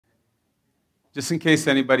Just in case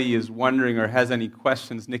anybody is wondering or has any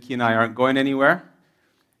questions, Nikki and I aren't going anywhere.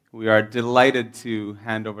 We are delighted to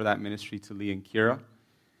hand over that ministry to Lee and Kira.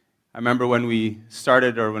 I remember when we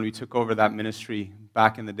started or when we took over that ministry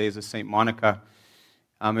back in the days of St. Monica,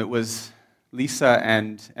 it was Lisa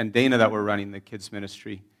and Dana that were running the kids'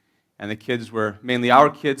 ministry. And the kids were mainly our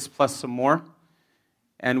kids plus some more.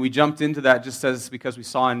 And we jumped into that just because we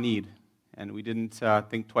saw a need. And we didn't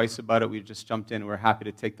think twice about it. We just jumped in. We were happy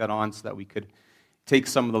to take that on so that we could take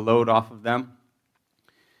some of the load off of them.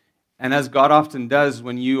 And as God often does,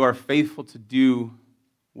 when you are faithful to do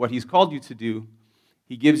what He's called you to do,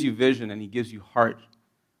 He gives you vision and He gives you heart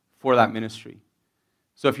for that ministry.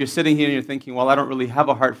 So if you're sitting here and you're thinking, well, I don't really have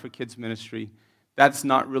a heart for kids ministry, that's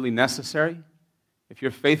not really necessary. If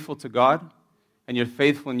you're faithful to God and you're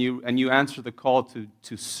faithful and you answer the call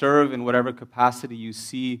to serve in whatever capacity you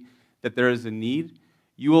see that there is a need,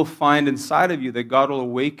 you will find inside of you that God will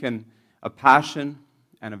awaken a passion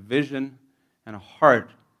and a vision and a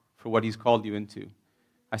heart for what He's called you into.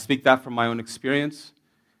 I speak that from my own experience.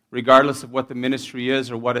 Regardless of what the ministry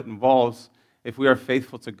is or what it involves, if we are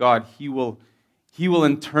faithful to God, He will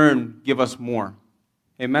in turn give us more.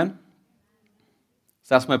 Amen?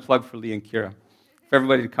 So that's my plug for Lee and Kira. For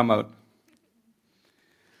everybody to come out.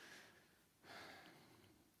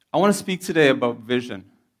 I want to speak today about vision.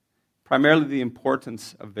 Primarily the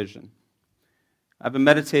importance of vision. I've been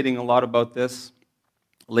meditating a lot about this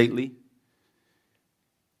lately,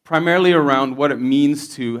 primarily around what it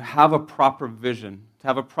means to have a proper vision, to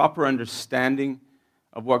have a proper understanding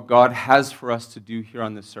of what God has for us to do here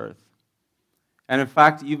on this earth. And in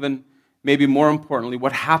fact, even maybe more importantly,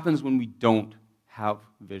 what happens when we don't have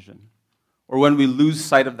vision, or when we lose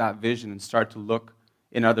sight of that vision and start to look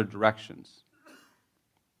in other directions.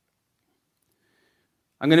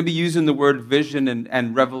 I'm going to be using the word vision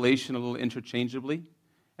and revelation a little interchangeably,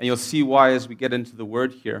 and you'll see why as we get into the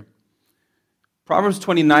word here. Proverbs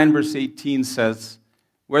 29, verse 18 says,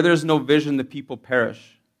 "Where there is no vision, the people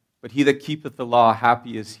perish, but he that keepeth the law,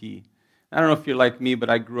 happy is he." I don't know if you're like me,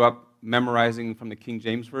 but I grew up memorizing from the King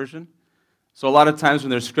James Version. So a lot of times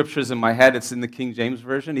when there's scriptures in my head, it's in the King James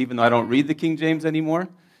Version, even though I don't read the King James anymore.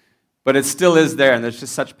 But it still is there, and there's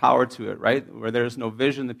just such power to it, right? Where there is no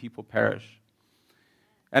vision, the people perish.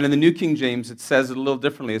 And in the New King James, it says it a little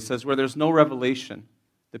differently. It says, "Where there's no revelation,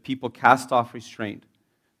 the people cast off restraint.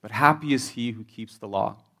 But happy is he who keeps the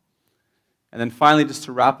law." And then finally, just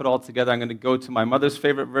to wrap it all together, I'm going to go to my mother's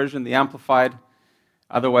favorite version, the Amplified,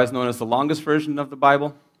 otherwise known as the longest version of the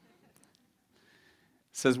Bible.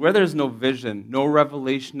 It says, "Where there's no vision, no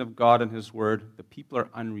revelation of God and His Word, the people are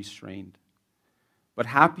unrestrained. But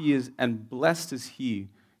happy is and blessed is he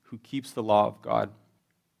who keeps the law of God."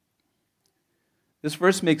 This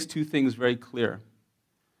verse makes two things very clear.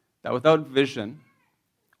 That without vision,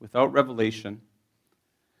 without revelation,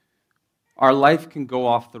 our life can go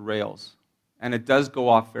off the rails. And it does go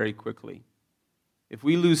off very quickly. If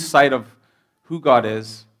we lose sight of who God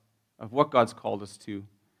is, of what God's called us to,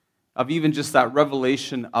 of even just that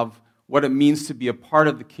revelation of what it means to be a part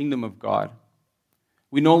of the kingdom of God,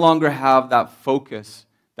 we no longer have that focus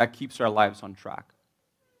that keeps our lives on track.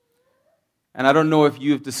 And I don't know if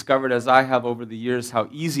you have discovered, as I have over the years, how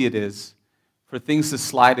easy it is for things to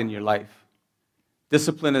slide in your life.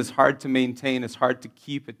 Discipline is hard to maintain, it's hard to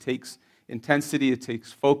keep, it takes intensity, it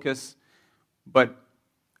takes focus, but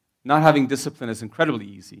not having discipline is incredibly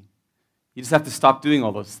easy. You just have to stop doing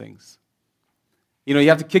all those things. You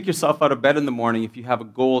have to kick yourself out of bed in the morning if you have a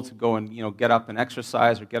goal to go and, get up and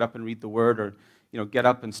exercise or get up and read the Word or, get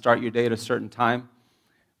up and start your day at a certain time.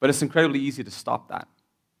 But it's incredibly easy to stop that.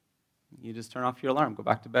 You just turn off your alarm, go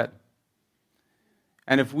back to bed.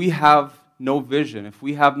 And if we have no vision, if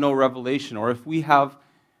we have no revelation, or if we have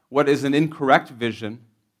what is an incorrect vision,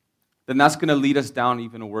 then that's going to lead us down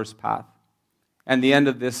even a worse path. And the end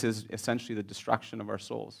of this is essentially the destruction of our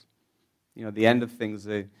souls. The end of things,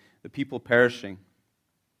 the people perishing.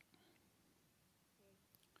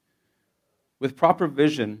 With proper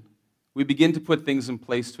vision, we begin to put things in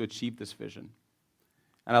place to achieve this vision.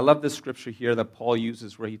 And I love this scripture here that Paul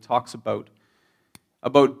uses where he talks about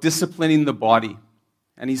disciplining the body.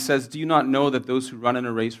 And he says, "Do you not know that those who run in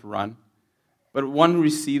a race run, but one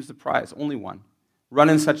receives the prize, only one? Run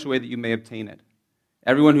in such a way that you may obtain it.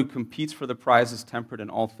 Everyone who competes for the prize is tempered in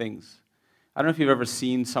all things." I don't know if you've ever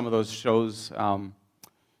seen some of those shows.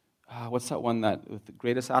 What's that one that with the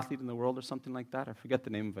greatest athlete in the world or something like that? I forget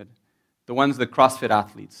the name of it. The CrossFit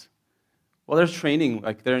athletes. Well, they're training,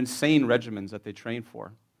 they're insane regimens that they train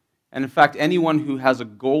for. And in fact, anyone who has a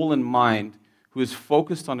goal in mind, who is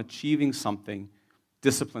focused on achieving something,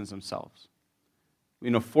 disciplines themselves.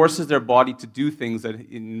 forces their body to do things that,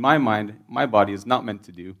 in my mind, my body is not meant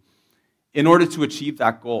to do, in order to achieve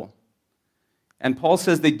that goal. And Paul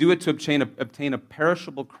says they do it to obtain a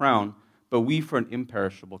perishable crown, but we for an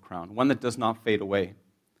imperishable crown, one that does not fade away.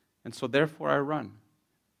 And so therefore I run,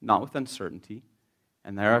 not with uncertainty,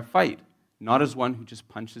 and there I fight, not as one who just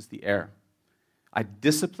punches the air. I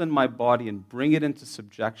discipline my body and bring it into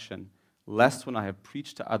subjection, lest when I have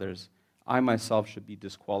preached to others, I myself should be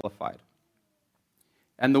disqualified.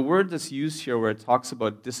 And the word that's used here where it talks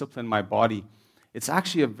about discipline my body, it's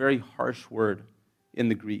actually a very harsh word in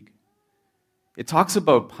the Greek. It talks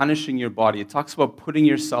about punishing your body. It talks about putting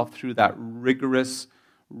yourself through that rigorous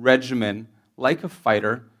regimen like a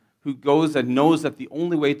fighter who goes and knows that the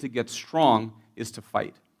only way to get strong is to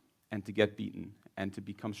fight and to get beaten and to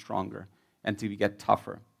become stronger and to get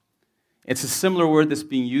tougher. It's a similar word that's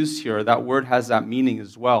being used here. That word has that meaning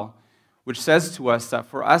as well, which says to us that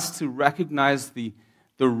for us to recognize the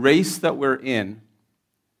race that we're in,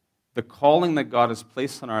 the calling that God has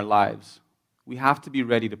placed on our lives, we have to be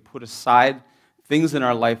ready to put aside things in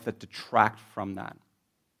our life that detract from that.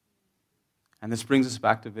 And this brings us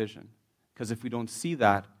back to vision. Because if we don't see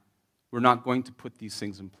that, we're not going to put these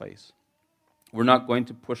things in place. We're not going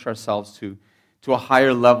to push ourselves to a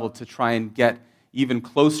higher level to try and get even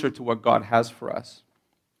closer to what God has for us.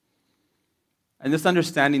 And this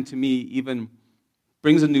understanding to me even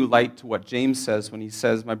brings a new light to what James says when he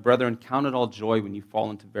says, "My brethren, count it all joy when you fall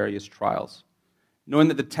into various trials, knowing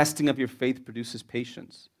that the testing of your faith produces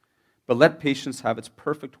patience. But let patience have its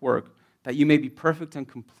perfect work, that you may be perfect and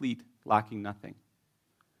complete, lacking nothing."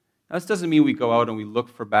 Now, this doesn't mean we go out and we look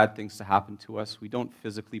for bad things to happen to us. We don't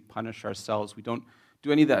physically punish ourselves. We don't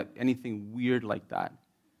do anything weird like that.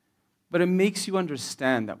 But it makes you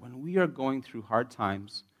understand that when we are going through hard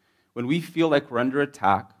times, when we feel like we're under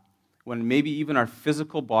attack, when maybe even our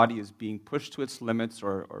physical body is being pushed to its limits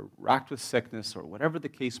or racked with sickness or whatever the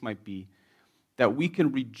case might be, that we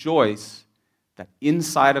can rejoice that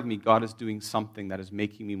inside of me, God is doing something that is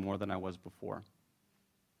making me more than I was before.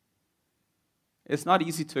 It's not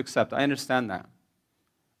easy to accept. I understand that.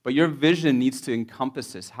 But your vision needs to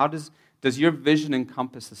encompass this. How does your vision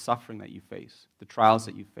encompass the suffering that you face, the trials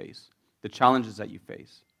that you face, the challenges that you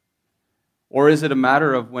face? Or is it a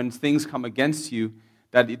matter of when things come against you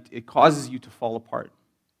that it causes you to fall apart?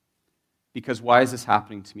 Because why is this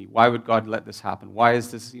happening to me? Why would God let this happen? Why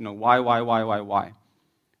is this, why?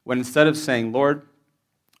 When instead of saying, "Lord,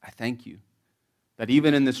 I thank you that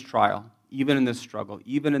even in this trial, even in this struggle,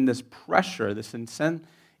 even in this pressure, this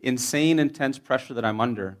insane, intense pressure that I'm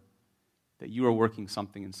under, that you are working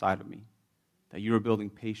something inside of me, that you are building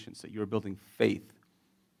patience, that you are building faith."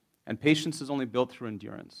 And patience is only built through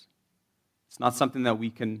endurance. It's not something that we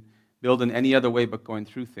can build in any other way but going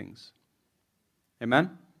through things.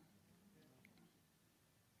 Amen?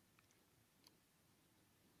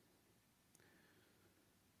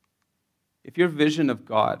 If your vision of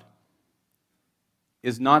God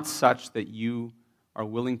is not such that you are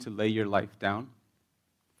willing to lay your life down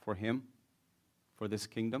for Him, for this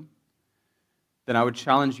kingdom, then I would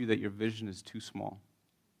challenge you that your vision is too small.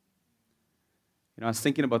 I was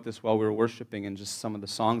thinking about this while we were worshiping and just some of the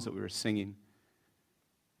songs that we were singing.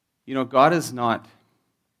 God is not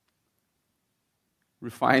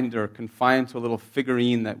refined or confined to a little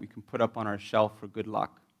figurine that we can put up on our shelf for good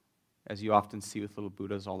luck, as you often see with little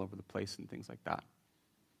Buddhas all over the place and things like that.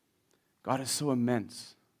 God is so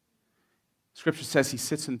immense. Scripture says He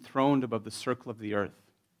sits enthroned above the circle of the earth.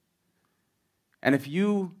 And if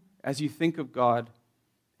you, as you think of God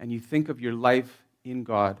and you think of your life in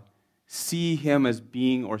God, see Him as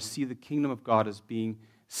being, or see the kingdom of God as being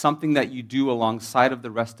something that you do alongside of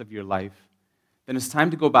the rest of your life, then it's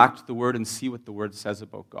time to go back to the Word and see what the Word says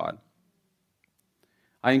about God.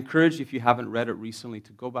 I encourage you, if you haven't read it recently,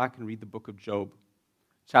 to go back and read the book of Job,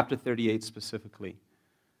 chapter 38 specifically.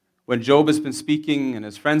 When Job has been speaking, and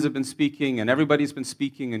his friends have been speaking, and everybody's been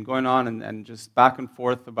speaking and going on and just back and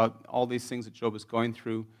forth about all these things that Job is going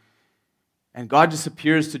through, and God just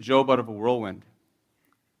appears to Job out of a whirlwind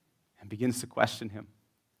and begins to question him.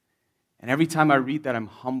 And every time I read that, I'm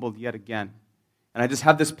humbled yet again. And I just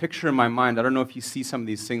have this picture in my mind. I don't know if you see some of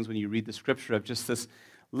these things when you read the scripture of just this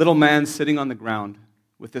little man sitting on the ground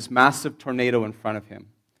with this massive tornado in front of him.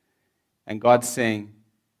 And God saying,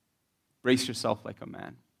 "Brace yourself like a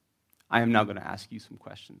man. I am now going to ask you some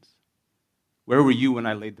questions. Where were you when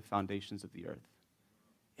I laid the foundations of the earth?"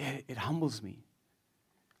 It humbles me.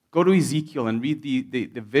 Go to Ezekiel and read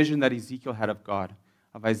the vision that Ezekiel had of God,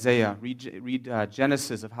 of Isaiah. Read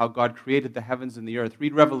Genesis of how God created the heavens and the earth.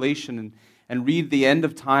 Read Revelation and read the end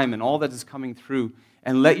of time and all that is coming through.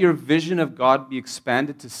 And let your vision of God be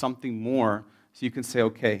expanded to something more So you can say,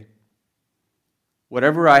 okay,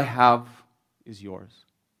 whatever I have is yours.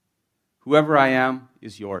 Whoever I am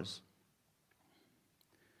is yours.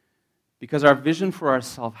 Because our vision for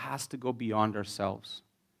ourselves has to go beyond ourselves.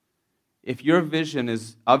 If your vision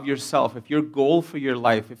is of yourself, if your goal for your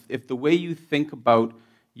life, if the way you think about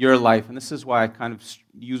your life, and this is why I kind of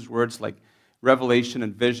use words like revelation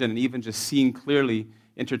and vision and even just seeing clearly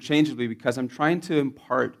interchangeably, because I'm trying to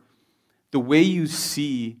impart the way you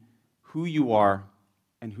see who you are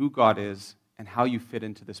and who God is and how you fit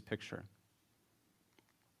into this picture.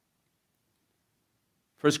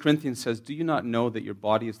 1 Corinthians says, "Do you not know that your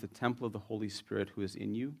body is the temple of the Holy Spirit who is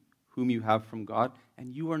in you, whom you have from God,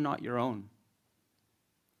 and you are not your own?"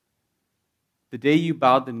 The day you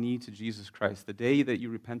bowed the knee to Jesus Christ, the day that you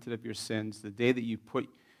repented of your sins, the day that you put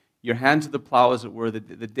your hand to the plow, as it were, the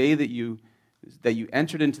day that you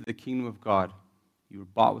entered into the kingdom of God, you were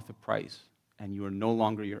bought with a price, and you are no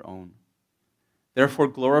longer your own. Therefore,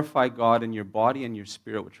 glorify God in your body and your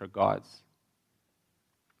spirit, which are God's.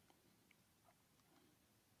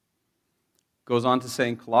 Goes on to say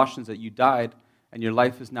in Colossians that you died and your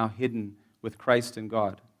life is now hidden with Christ in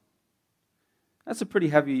God. That's a pretty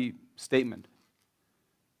heavy statement.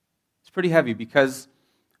 It's pretty heavy because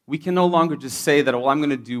we can no longer just say that, well, I'm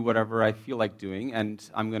going to do whatever I feel like doing and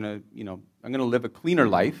I'm going to live a cleaner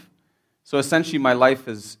life. So essentially my life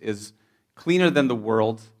is cleaner than the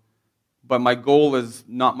world, but my goal is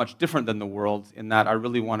not much different than the world in that I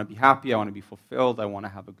really want to be happy, I want to be fulfilled, I want to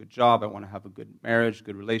have a good job, I want to have a good marriage,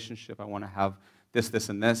 good relationship, I want to have this, this,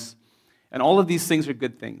 and this. And all of these things are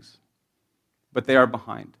good things, but they are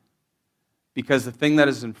behind. Because the thing that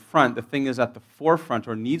is in front, the thing is at the forefront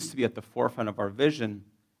or needs to be at the forefront of our vision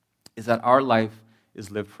is that our life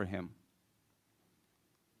is lived for Him.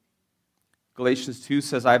 Galatians 2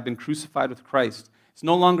 says, "I have been crucified with Christ. It's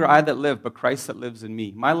no longer I that live, but Christ that lives in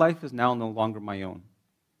me. My life is now no longer my own."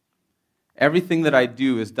 Everything that I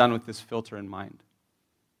do is done with this filter in mind.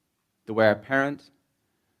 The way I parent,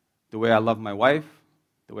 the way I love my wife,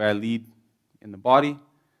 the way I lead in the body,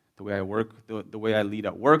 the way I work, the way I lead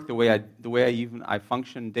at work, the way I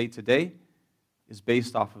function day to day is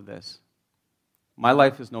based off of this. My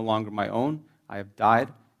life is no longer my own. I have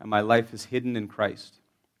died, and my life is hidden in Christ.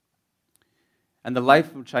 And the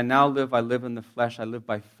life which I now live, I live in the flesh. I live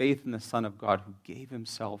by faith in the Son of God who gave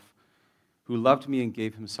Himself, who loved me and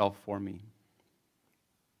gave Himself for me.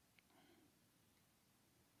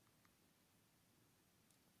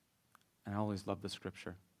 And I always love the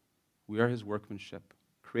scripture. We are His workmanship,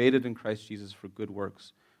 created in Christ Jesus for good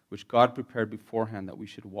works, which God prepared beforehand that we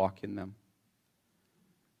should walk in them.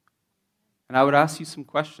 And I would ask you some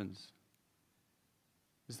questions.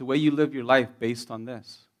 Is the way you live your life based on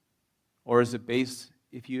this? Or is it based,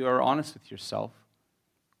 if you are honest with yourself,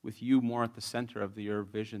 with you more at the center of your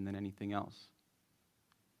vision than anything else?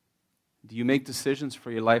 Do you make decisions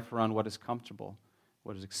for your life around what is comfortable,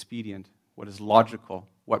 what is expedient, what is logical,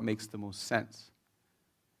 what makes the most sense,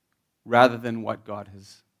 rather than what God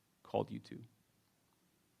has called you to?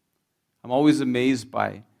 I'm always amazed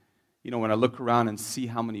by, when I look around and see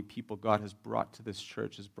how many people God has brought to this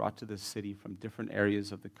church, has brought to this city from different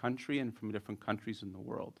areas of the country and from different countries in the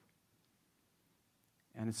world.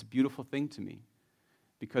 And it's a beautiful thing to me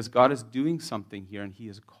because God is doing something here and He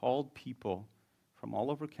has called people from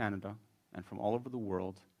all over Canada and from all over the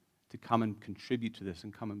world to come and contribute to this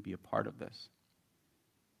and come and be a part of this.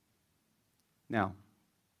 Now,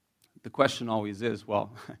 the question always is, and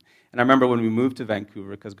I remember when we moved to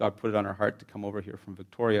Vancouver because God put it on our heart to come over here from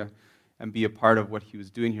Victoria and be a part of what He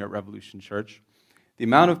was doing here at Revolution Church, the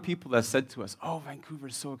amount of people that said to us, "Oh, Vancouver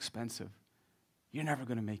is so expensive. You're never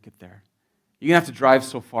going to make it there. You're going to have to drive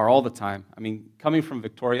so far all the time." I mean, coming from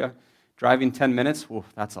Victoria, driving 10 minutes,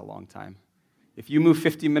 that's a long time. If you move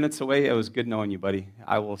 50 minutes away, it was good knowing you, buddy.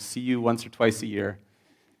 I will see you once or twice a year.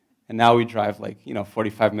 And now we drive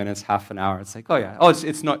 45 minutes, half an hour. It's like,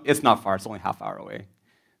 it's not far. It's only half hour away.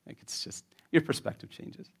 It's just, your perspective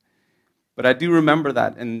changes. But I do remember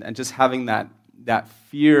that and just having that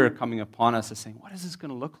fear coming upon us of saying, what is this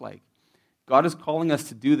going to look like? God is calling us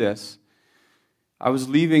to do this. I was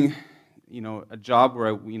leaving a job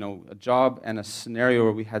a job and a scenario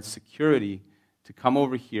where we had security to come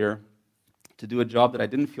over here to do a job that I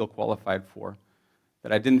didn't feel qualified for,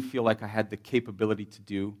 that I didn't feel like I had the capability to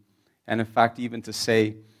do. And in fact, even to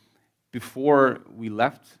say, before we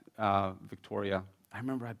left Victoria, I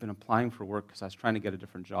remember I'd been applying for work because I was trying to get a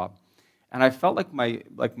different job. And I felt like my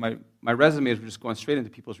resumes were just going straight into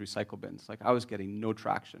people's recycle bins. Like I was getting no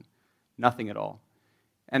traction, nothing at all.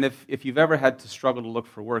 And if you've ever had to struggle to look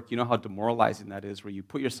for work, you know how demoralizing that is, where you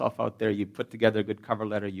put yourself out there, you put together a good cover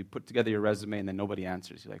letter, you put together your resume, and then nobody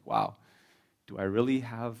answers. You're like, wow, do I really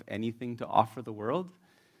have anything to offer the world?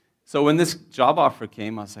 So when this job offer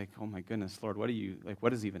came, I was like, oh my goodness, Lord, what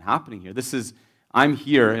is even happening here? I'm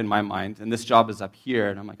here in my mind, and this job is up here,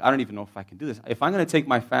 and I'm like, I don't even know if I can do this. If I'm going to take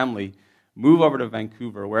my family, move over to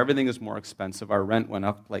Vancouver, where everything is more expensive, our rent went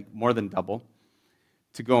up like more than double,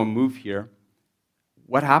 to go and move here,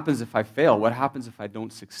 what happens if I fail? What happens if I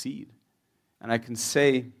don't succeed? And I can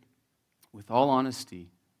say, with all honesty,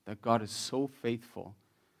 that God is so faithful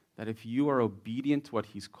that if you are obedient to what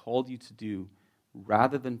He's called you to do,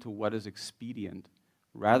 rather than to what is expedient,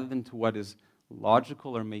 rather than to what is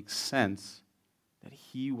logical or makes sense, that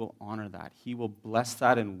He will honor that. He will bless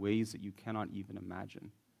that in ways that you cannot even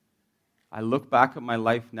imagine. I look back at my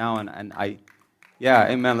life now and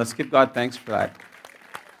amen, let's give God thanks for that.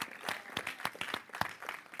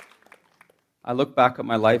 I look back at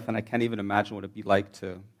my life and I can't even imagine what it'd be like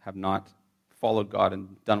to have not followed God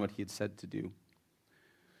and done what He had said to do.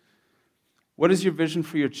 What is your vision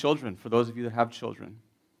for your children, for those of you that have children?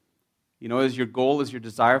 Is your goal, is your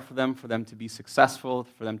desire for them to be successful,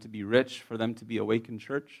 for them to be rich, for them to be Awakened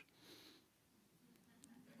Church?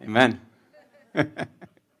 Amen.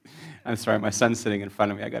 I'm sorry, my son's sitting in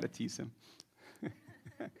front of me. I got to tease him.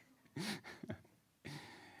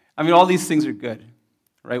 All these things are good,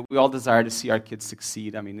 right? We all desire to see our kids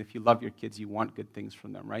succeed. If you love your kids, you want good things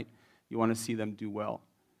from them, right? You want to see them do well.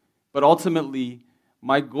 But ultimately,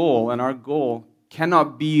 my goal and our goal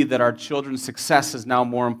cannot be that our children's success is now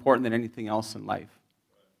more important than anything else in life.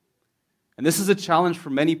 And this is a challenge for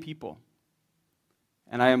many people.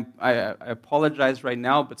 And I apologize right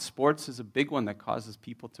now, but sports is a big one that causes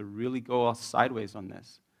people to really go sideways on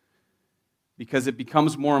this. Because it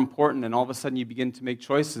becomes more important, and all of a sudden you begin to make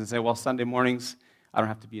choices and say, well, Sunday mornings, I don't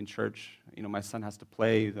have to be in church. My son has to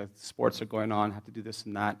play, the sports are going on, I have to do this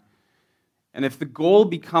and that. And if the goal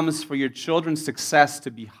becomes for your children's success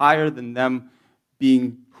to be higher than them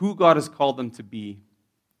being who God has called them to be,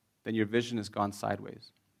 then your vision has gone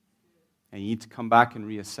sideways. And you need to come back and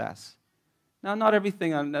reassess. Now, not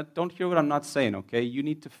everything, don't hear what I'm not saying, okay? You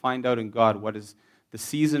need to find out in God what is the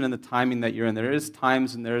season and the timing that you're in. There is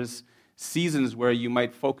times and there's seasons where you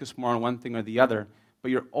might focus more on one thing or the other,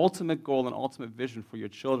 but your ultimate goal and ultimate vision for your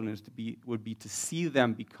children would be to see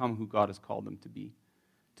them become who God has called them to be.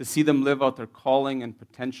 To see them live out their calling and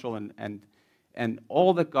potential and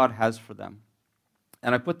all that God has for them.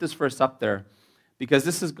 And I put this verse up there because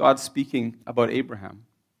this is God speaking about Abraham.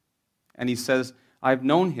 And He says, I've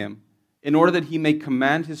known him in order that he may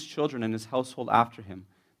command his children and his household after him,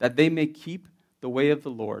 that they may keep the way of the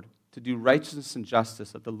Lord, to do righteousness and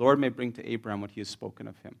justice, that the Lord may bring to Abraham what He has spoken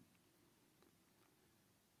of him.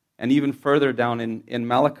 And even further down in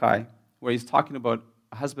Malachi, where He's talking about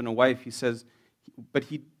a husband and wife, He says, but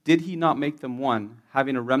did he not make them one,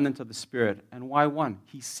 having a remnant of the Spirit? And why one?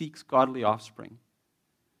 He seeks godly offspring.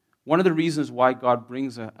 One of the reasons why God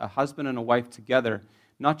brings a husband and a wife together,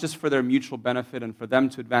 not just for their mutual benefit and for them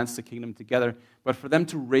to advance the kingdom together, but for them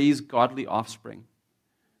to raise godly offspring.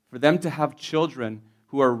 For them to have children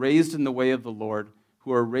who are raised in the way of the Lord,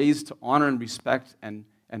 who are raised to honor and respect and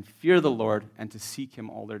fear the Lord and to seek Him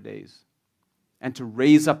all their days. And to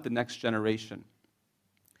raise up the next generation.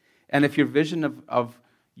 And if your vision of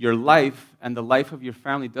your life and the life of your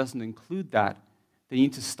family doesn't include that, then you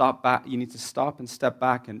need to stop back. You need to stop and step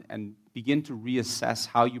back and begin to reassess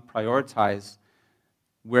how you prioritize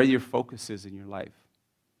where your focus is in your life.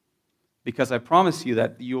 Because I promise you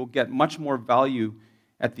that you'll get much more value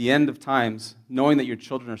at the end of times knowing that your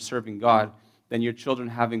children are serving God than your children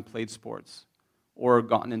having played sports or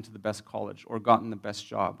gotten into the best college or gotten the best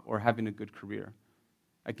job or having a good career.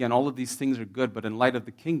 Again, all of these things are good, but in light of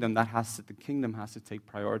the kingdom, the kingdom has to take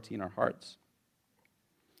priority in our hearts.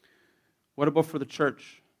 What about for the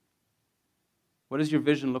church? What does your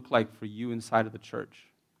vision look like for you inside of the church?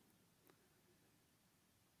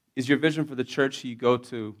 Is your vision for the church you go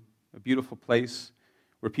to a beautiful place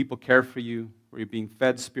where people care for you, where you're being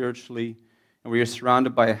fed spiritually, and where you're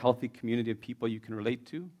surrounded by a healthy community of people you can relate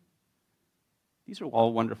to? These are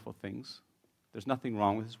all wonderful things. There's nothing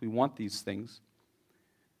wrong with this. We want these things.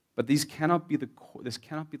 But this cannot be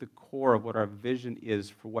the core of what our vision is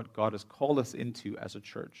for what God has called us into as a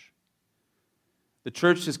church. The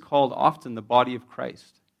church is called often the body of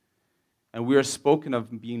Christ. And we are spoken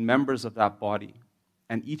of being members of that body,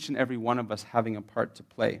 and each and every one of us having a part to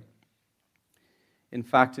play. In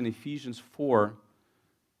fact, in Ephesians 4,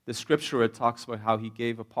 the scripture where it talks about how He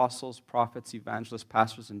gave apostles, prophets, evangelists,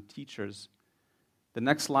 pastors, and teachers, the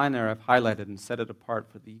next line there I've highlighted and set it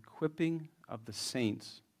apart for the equipping of the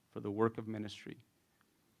saints for the work of ministry.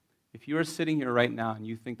 If you are sitting here right now and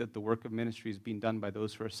you think that the work of ministry is being done by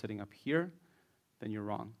those who are sitting up here, then you're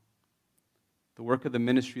wrong. The work of the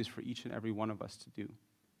ministry is for each and every one of us to do.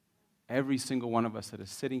 Every single one of us that is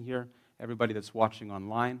sitting here, everybody that's watching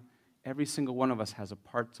online, every single one of us has a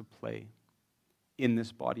part to play in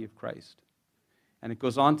this body of Christ. And it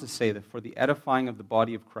goes on to say that for the edifying of the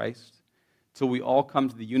body of Christ, till we all come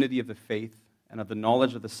to the unity of the faith and of the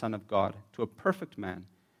knowledge of the Son of God, to a perfect man,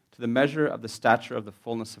 to the measure of the stature of the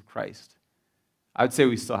fullness of Christ. I would say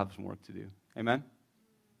we still have some work to do. Amen?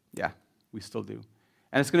 Yeah, we still do.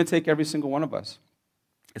 And it's going to take every single one of us.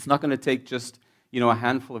 It's not going to take just, a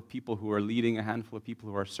handful of people who are leading, a handful of people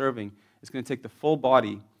who are serving. It's going to take the full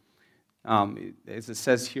body, as it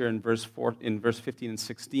says here in verse 15 and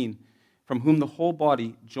 16, from whom the whole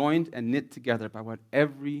body, joined and knit together by what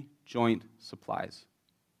every joint supplies.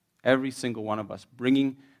 Every single one of us,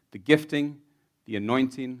 bringing the gifting, the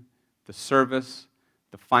anointing, the service,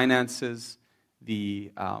 the finances,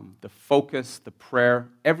 the focus, the prayer,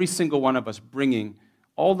 every single one of us bringing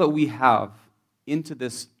all that we have into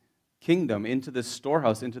this kingdom, into this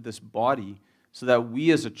storehouse, into this body, so that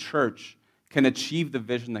we as a church can achieve the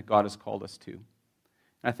vision that God has called us to. And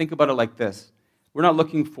I think about it like this. We're not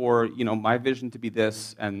looking for, my vision to be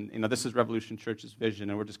this, and, this is Revolution Church's vision,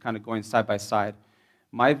 and we're just kind of going side by side.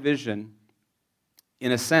 My vision,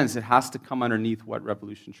 in a sense, it has to come underneath what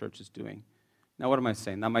Revolution Church is doing. Now, what am I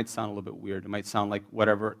saying? That might sound a little bit weird. It might sound like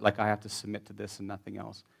whatever, like I have to submit to this and nothing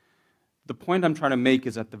else. The point I'm trying to make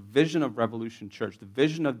is that the vision of Revolution Church, the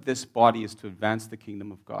vision of this body is to advance the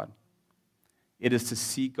kingdom of God. It is to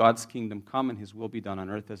see God's kingdom come and His will be done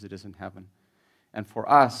on earth as it is in heaven. And for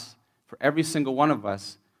us, for every single one of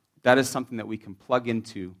us, that is something that we can plug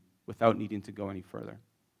into without needing to go any further.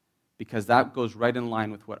 Because that goes right in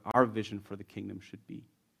line with what our vision for the kingdom should be.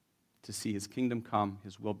 To see His kingdom come,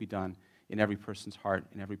 His will be done in every person's heart,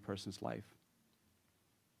 in every person's life.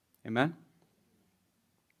 Amen?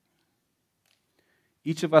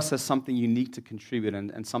 Each of us has something unique to contribute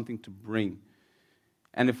and something to bring.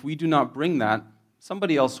 And if we do not bring that,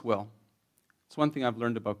 somebody else will. It's one thing I've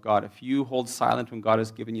learned about God. If you hold silent when God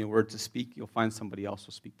has given you a word to speak, you'll find somebody else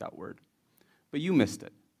will speak that word. But you missed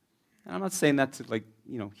it. And I'm not saying that to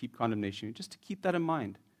keep condemnation, just to keep that in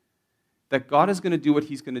mind. That God is going to do what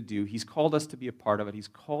He's going to do. He's called us to be a part of it. He's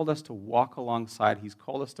called us to walk alongside. He's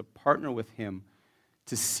called us to partner with Him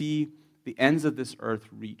to see the ends of this earth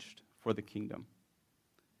reached for the kingdom.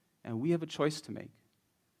 And we have a choice to make.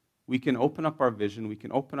 We can open up our vision, we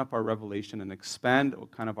can open up our revelation and expand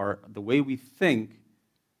kind of the way we think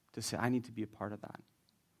to say, I need to be a part of that.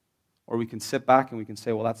 Or we can sit back and we can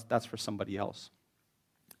say, well, that's for somebody else.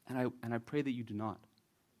 And I pray that you do not.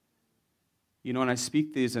 And I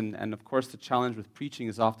speak these, and of course the challenge with preaching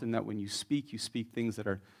is often that when you speak things that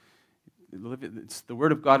are, the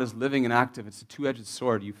Word of God is living and active. It's a two-edged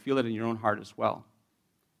sword. You feel it in your own heart as well.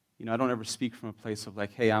 I don't ever speak from a place of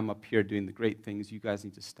like, hey, I'm up here doing the great things. You guys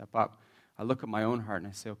need to step up. I look at my own heart and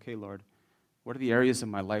I say, okay, Lord, what are the areas of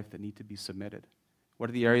my life that need to be submitted?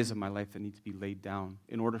 What are the areas of my life that need to be laid down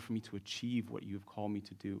in order for me to achieve what you have called me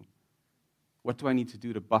to do? What do I need to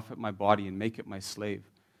do to buffet my body and make it my slave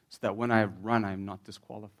so that when I run, I am not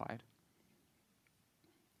disqualified?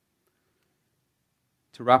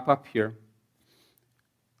 To wrap up here,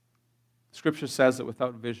 Scripture says that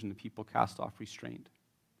without vision, the people cast off restraint.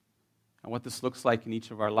 And what this looks like in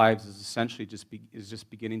each of our lives is essentially just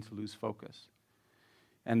beginning to lose focus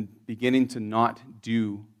and beginning to not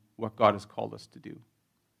do what God has called us to do.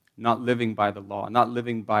 Not living by the law, not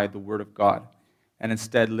living by the Word of God, and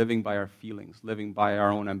instead living by our feelings, living by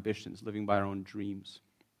our own ambitions, living by our own dreams.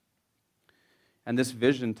 And this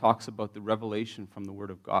vision talks about the revelation from the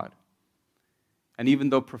Word of God. And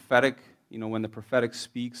even though prophetic, when the prophetic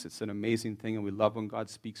speaks, it's an amazing thing, and we love when God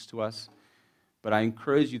speaks to us. But I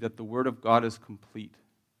encourage you that the Word of God is complete.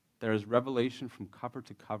 There is revelation from cover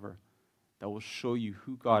to cover that will show you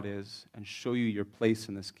who God is and show you your place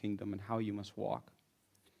in this kingdom and how you must walk.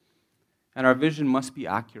 And our vision must be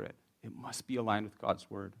accurate. It must be aligned with God's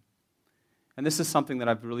Word. And this is something that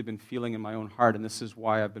I've really been feeling in my own heart, and this is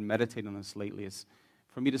why I've been meditating on this lately, is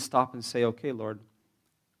for me to stop and say, okay, Lord,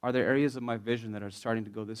 are there areas of my vision that are starting to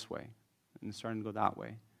go this way and starting to go that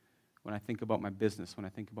way? When I think about my business, when I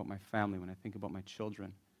think about my family, when I think about my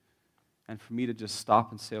children. And for me to just stop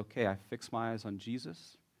and say, okay, I fix my eyes on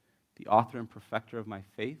Jesus, the author and perfecter of my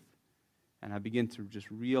faith, and I begin to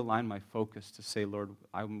just realign my focus to say, Lord,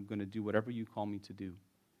 I'm going to do whatever you call me to do.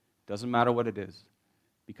 Doesn't matter what it is,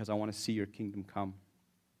 because I want to see your kingdom come.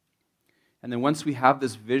 And then once we have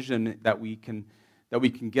this vision that we can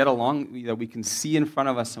get along, that we can see in front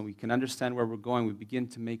of us and we can understand where we're going, we begin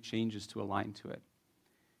to make changes to align to it.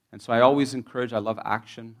 And so I always encourage, I love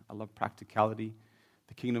action, I love practicality.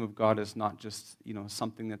 The kingdom of God is not just,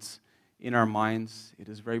 something that's in our minds. It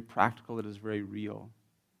is very practical. It is very real.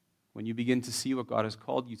 When you begin to see what God has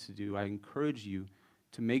called you to do, I encourage you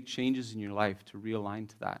to make changes in your life to realign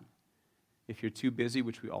to that. If you're too busy,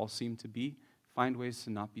 which we all seem to be, find ways to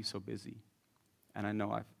not be so busy. And I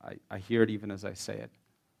know I hear it even as I say it.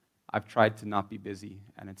 I've tried to not be busy,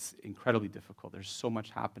 and it's incredibly difficult. There's so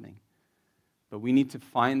much happening. But we need to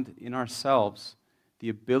find in ourselves the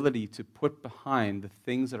ability to put behind the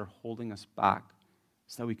things that are holding us back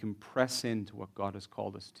so that we can press into what God has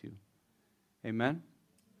called us to. Amen?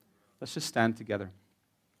 Let's just stand together.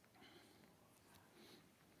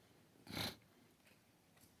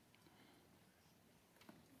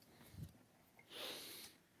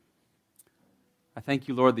 I thank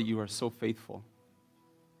you, Lord, that you are so faithful.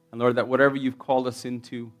 And Lord, that whatever you've called us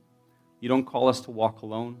into, you don't call us to walk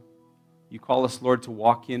alone. You call us, Lord, to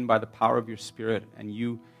walk in by the power of your Spirit, and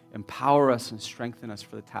you empower us and strengthen us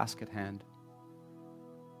for the task at hand.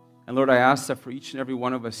 And Lord, I ask that for each and every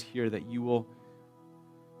one of us here that you will,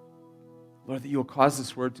 Lord, that you will cause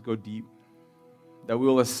this word to go deep, that we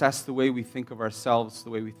will assess the way we think of ourselves, the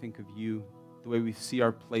way we think of you, the way we see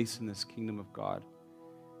our place in this kingdom of God,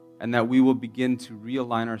 and that we will begin to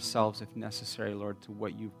realign ourselves, if necessary, Lord, to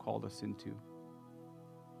what you've called us into.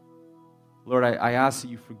 Lord, I ask that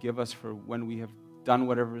you forgive us for when we have done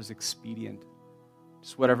whatever is expedient,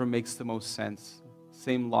 just whatever makes the most sense,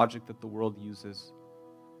 same logic that the world uses.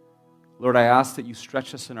 Lord, I ask that you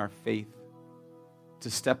stretch us in our faith to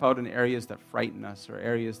step out in areas that frighten us or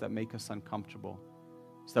areas that make us uncomfortable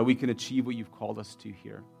so that we can achieve what you've called us to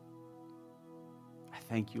here. I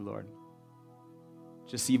thank you, Lord.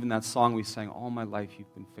 Just even that song we sang, all my life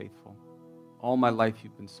you've been faithful. All my life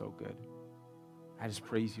you've been so good. I just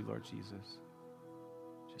praise you, Lord Jesus.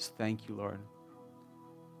 Just thank you, Lord.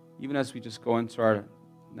 Even as we just go into our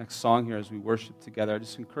next song here, as we worship together, I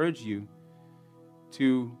just encourage you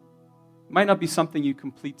to, it might not be something you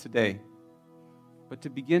complete today, but to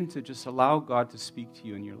begin to just allow God to speak to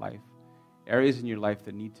you in your life, areas in your life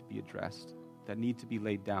that need to be addressed, that need to be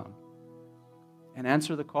laid down, and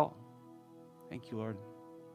answer the call. Thank you, Lord.